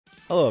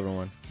Hello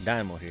everyone,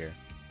 Dynamo here.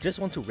 Just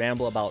want to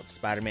ramble about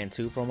Spider-Man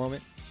 2 for a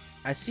moment.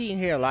 I see and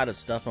hear a lot of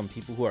stuff from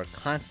people who are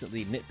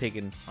constantly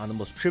nitpicking on the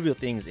most trivial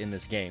things in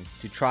this game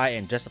to try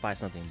and justify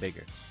something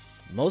bigger.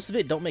 Most of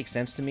it don't make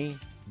sense to me,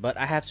 but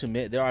I have to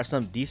admit there are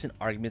some decent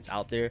arguments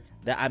out there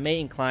that I may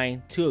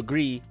incline to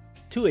agree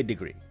to a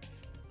degree.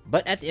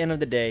 But at the end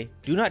of the day,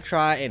 do not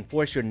try and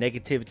force your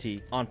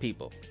negativity on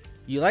people.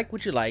 You like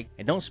what you like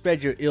and don't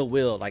spread your ill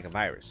will like a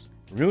virus,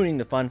 ruining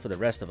the fun for the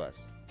rest of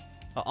us.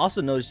 I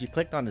also noticed you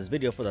clicked on this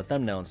video for the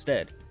thumbnail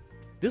instead.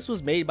 This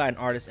was made by an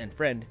artist and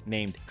friend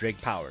named Drake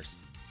Powers.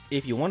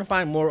 If you want to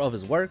find more of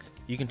his work,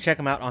 you can check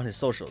him out on his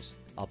socials.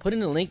 I'll put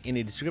in a link in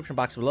the description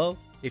box below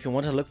if you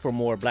want to look for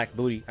more Black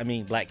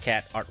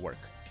Cat artwork.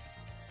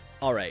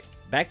 Alright,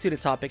 back to the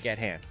topic at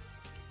hand.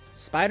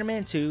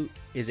 Spider-Man 2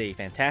 is a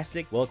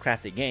fantastic,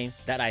 well-crafted game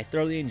that I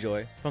thoroughly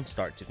enjoy from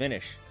start to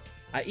finish.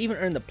 I even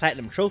earned the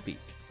Platinum Trophy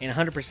and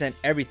 100%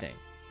 everything,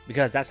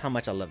 because that's how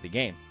much I love the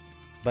game.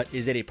 But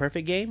is it a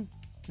perfect game?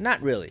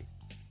 Not really.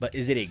 But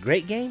is it a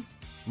great game?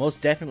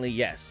 Most definitely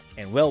yes,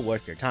 and well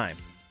worth your time.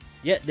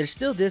 Yet there's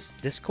still this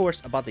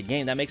discourse about the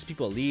game that makes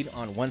people lead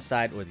on one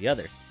side or the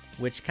other,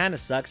 which kinda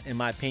sucks in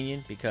my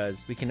opinion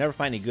because we can never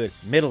find a good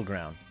middle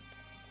ground.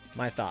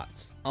 My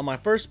thoughts. On my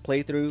first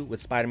playthrough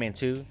with Spider-Man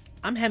 2,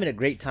 I'm having a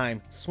great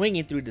time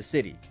swinging through the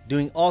city,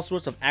 doing all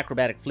sorts of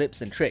acrobatic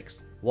flips and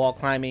tricks, wall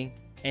climbing,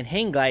 and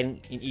hang gliding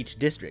in each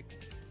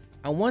district.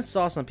 I once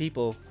saw some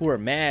people who were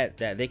mad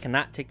that they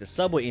cannot take the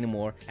subway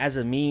anymore as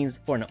a means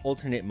for an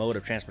alternate mode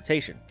of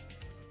transportation.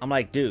 I'm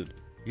like, dude,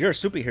 you're a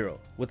superhero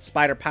with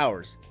spider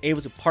powers,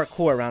 able to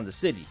parkour around the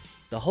city.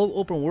 The whole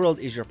open world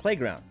is your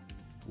playground.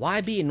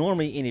 Why be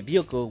normally in a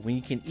vehicle when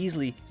you can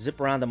easily zip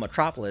around the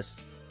metropolis?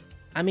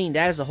 I mean,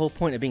 that is the whole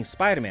point of being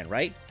Spider-Man,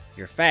 right?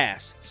 You're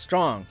fast,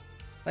 strong.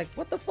 Like,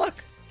 what the fuck?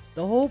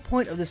 The whole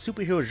point of the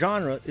superhero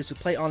genre is to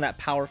play on that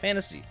power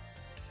fantasy.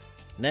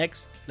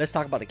 Next, let's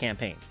talk about the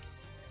campaign.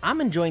 I'm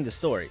enjoying the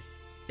story.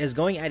 It's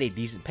going at a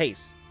decent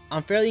pace.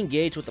 I'm fairly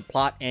engaged with the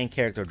plot and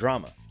character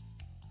drama.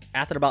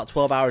 After about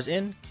 12 hours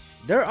in,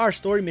 there are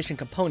story mission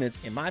components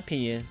in my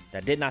opinion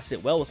that did not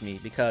sit well with me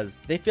because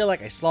they feel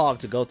like a slog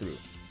to go through.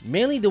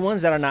 Mainly the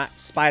ones that are not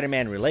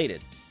Spider-Man related.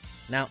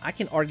 Now I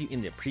can argue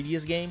in the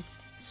previous game,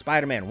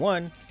 Spider-Man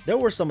 1, there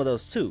were some of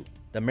those too.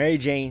 The Mary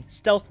Jane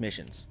stealth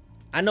missions.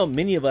 I know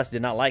many of us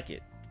did not like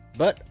it,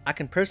 but I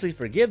can personally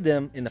forgive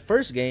them in the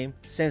first game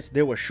since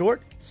they were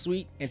short,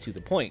 sweet, and to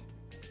the point.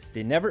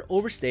 They never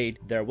overstayed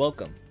their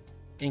welcome.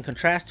 In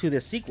contrast to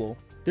this sequel,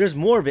 there's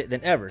more of it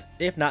than ever,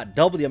 if not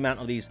double the amount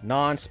of these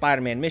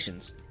non-Spider-Man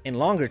missions, and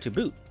longer to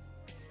boot.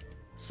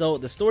 So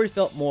the story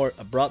felt more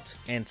abrupt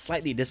and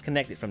slightly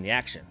disconnected from the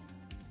action.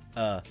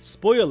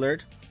 Spoiler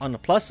alert, on the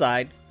plus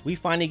side, we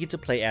finally get to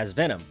play as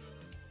Venom.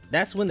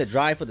 That's when the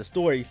drive for the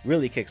story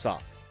really kicks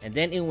off, and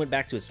then it went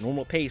back to its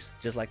normal pace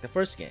just like the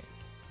first game.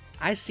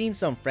 I've seen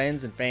some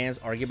friends and fans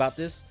argue about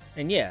this,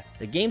 and yeah,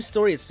 the game's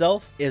story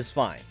itself is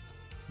fine.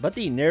 But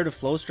the narrative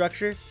flow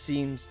structure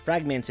seems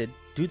fragmented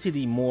due to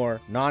the more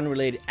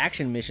non-related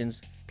action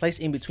missions placed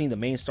in between the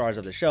main stars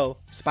of the show,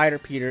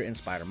 Spider-Peter and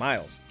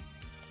Spider-Miles.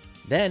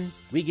 Then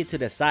we get to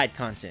the side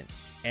content,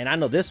 and I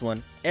know this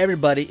one,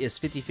 everybody is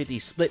 50-50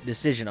 split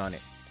decision on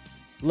it.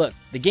 Look,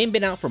 the game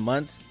been out for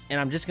months, and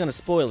I'm just gonna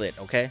spoil it,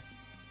 okay?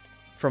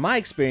 From my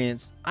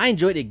experience, I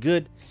enjoyed a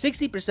good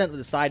 60% of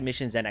the side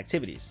missions and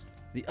activities.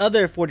 The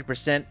other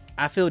 40%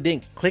 I feel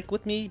didn't click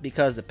with me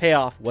because the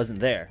payoff wasn't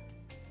there.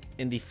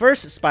 In the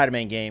first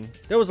Spider-Man game,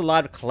 there was a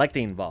lot of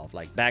collecting involved,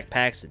 like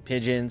backpacks and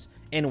pigeons,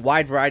 and a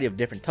wide variety of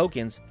different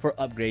tokens for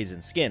upgrades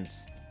and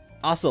skins.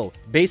 Also,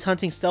 base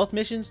hunting stealth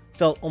missions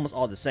felt almost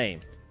all the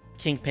same.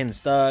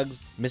 Kingpin's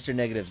thugs, Mr.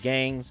 Negative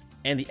gangs,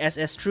 and the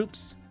SS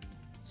troops.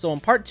 So in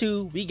part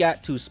 2, we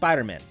got 2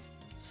 Spider-Men.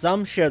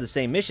 Some share the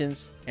same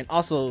missions, and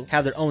also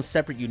have their own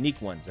separate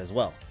unique ones as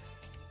well.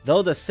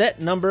 Though the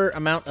set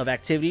amount of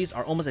activities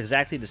are almost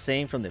exactly the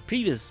same from the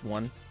previous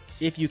one,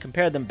 if you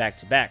compare them back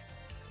to back.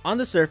 On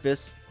the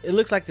surface, it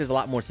looks like there's a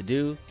lot more to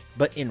do,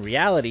 but in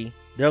reality,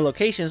 their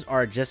locations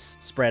are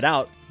just spread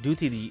out due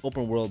to the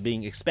open world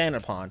being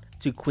expanded upon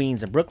to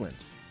Queens and Brooklyn.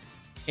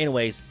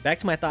 Anyways, back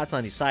to my thoughts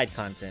on the side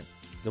content.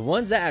 The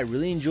ones that I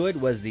really enjoyed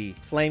was the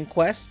Flame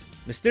Quest,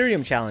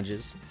 Mysterium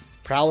challenges,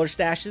 Prowler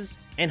stashes,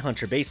 and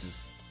Hunter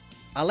bases.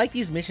 I like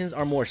these missions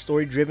are more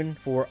story driven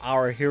for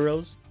our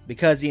heroes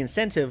because the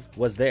incentive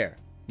was there,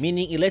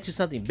 meaning it led to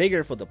something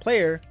bigger for the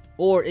player,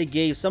 or it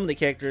gave some of the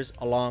characters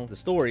along the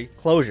story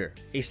closure,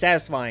 a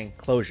satisfying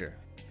closure.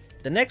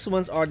 The next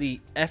ones are the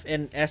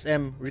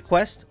FNSM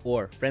request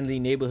or friendly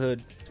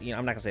neighborhood, I'm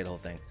not gonna say the whole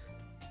thing.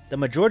 The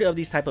majority of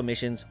these type of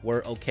missions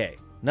were okay,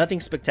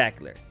 nothing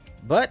spectacular.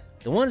 But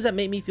the ones that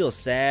made me feel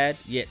sad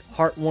yet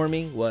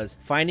heartwarming was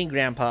Finding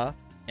Grandpa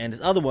and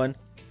this other one,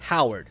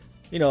 Howard.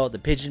 You know, the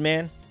Pigeon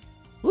Man.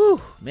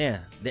 Whew,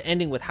 man, the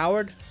ending with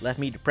Howard left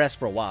me depressed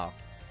for a while,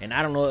 and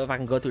I don't know if I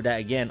can go through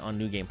that again on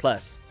New Game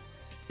Plus.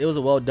 It was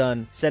a well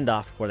done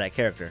send-off for that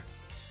character.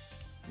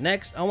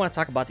 Next, I want to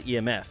talk about the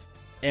EMF,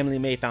 Emily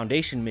May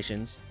Foundation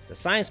missions, the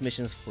science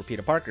missions for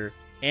Peter Parker,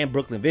 and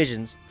Brooklyn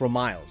Visions for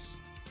Miles.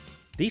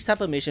 These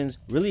type of missions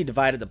really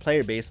divided the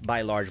player base by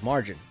a large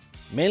margin,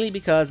 mainly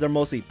because they're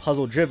mostly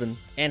puzzle driven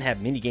and have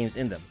mini games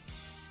in them.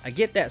 I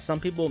get that some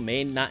people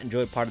may not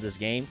enjoy part of this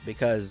game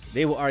because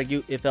they will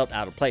argue it felt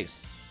out of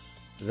place.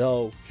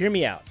 Though, hear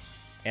me out,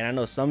 and I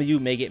know some of you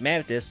may get mad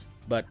at this,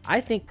 but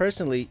I think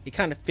personally it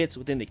kind of fits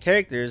within the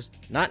characters,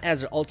 not as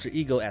their alter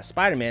ego as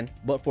Spider-Man,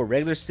 but for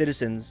regular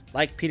citizens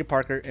like Peter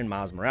Parker and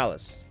Miles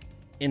Morales.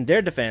 In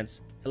their defense,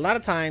 a lot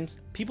of times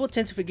people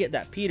tend to forget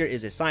that Peter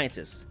is a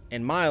scientist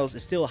and Miles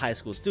is still a high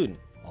school student,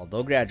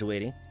 although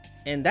graduating,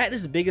 and that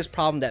is the biggest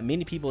problem that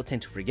many people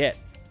tend to forget.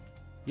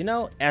 You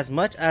know, as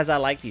much as I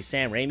like the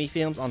Sam Raimi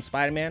films on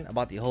Spider-Man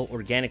about the whole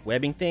organic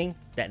webbing thing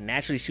that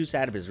naturally shoots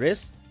out of his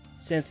wrist,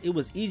 since it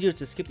was easier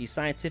to skip the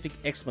scientific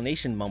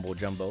explanation mumbo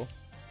jumbo,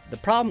 the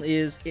problem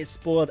is it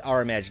spoiled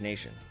our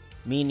imagination,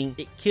 meaning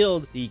it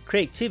killed the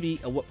creativity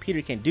of what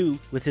Peter can do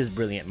with his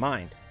brilliant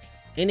mind.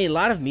 In a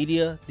lot of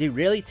media, they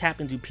rarely tap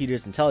into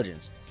Peter's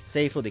intelligence,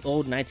 save for the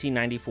old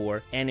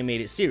 1994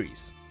 animated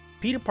series.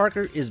 Peter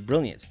Parker is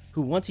brilliant,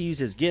 who wants to use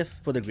his gift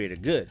for the greater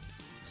good.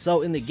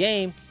 So in the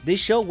game, they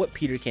show what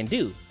Peter can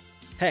do.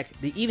 Heck,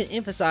 they even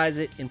emphasize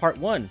it in part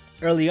 1,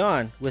 early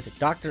on with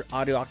Dr.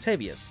 Otto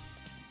Octavius.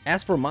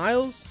 As for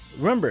Miles,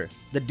 remember,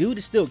 the dude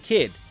is still a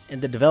kid, and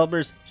the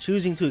developers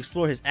choosing to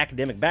explore his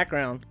academic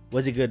background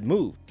was a good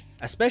move,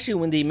 especially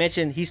when they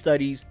mention he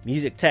studies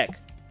music tech,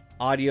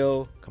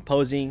 audio,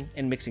 composing,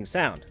 and mixing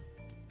sound.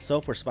 So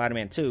for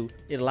Spider-Man 2,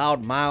 it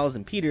allowed Miles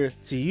and Peter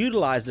to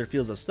utilize their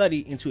fields of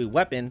study into a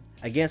weapon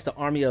against the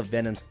army of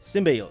Venom's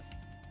symbiote.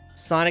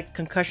 Sonic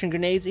concussion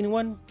grenades,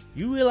 anyone?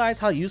 You realize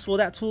how useful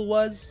that tool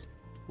was?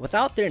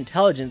 Without their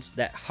intelligence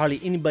that hardly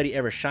anybody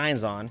ever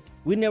shines on,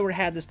 we never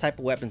had this type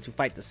of weapon to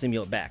fight the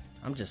symbiote back.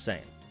 I'm just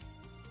saying.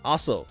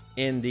 Also,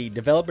 in the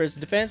developer's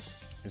defense,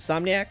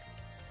 Insomniac,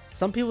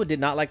 some people did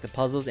not like the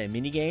puzzles and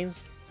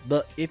minigames,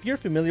 but if you're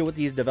familiar with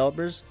these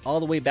developers all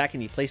the way back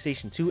in the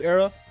PlayStation 2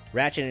 era,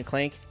 Ratchet &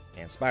 Clank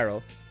and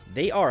Spyro,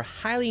 they are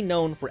highly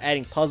known for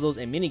adding puzzles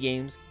and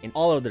minigames in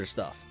all of their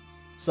stuff.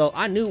 So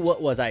I knew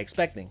what was I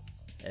expecting,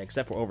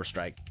 except for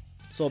Overstrike.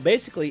 So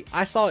basically,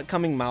 I saw it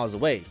coming miles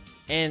away,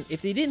 and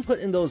if they didn't put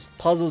in those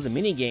puzzles and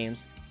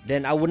minigames,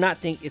 then I would not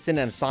think it's an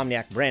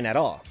Insomniac brand at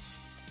all.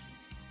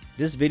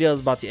 This video is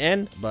about to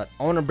end, but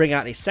I want to bring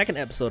out a second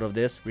episode of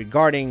this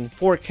regarding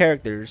 4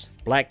 characters: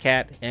 Black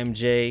Cat,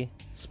 MJ,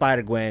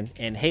 Spider-Gwen,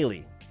 and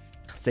Haley.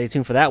 Stay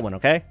tuned for that one,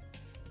 okay?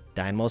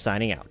 Dynamo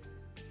signing out.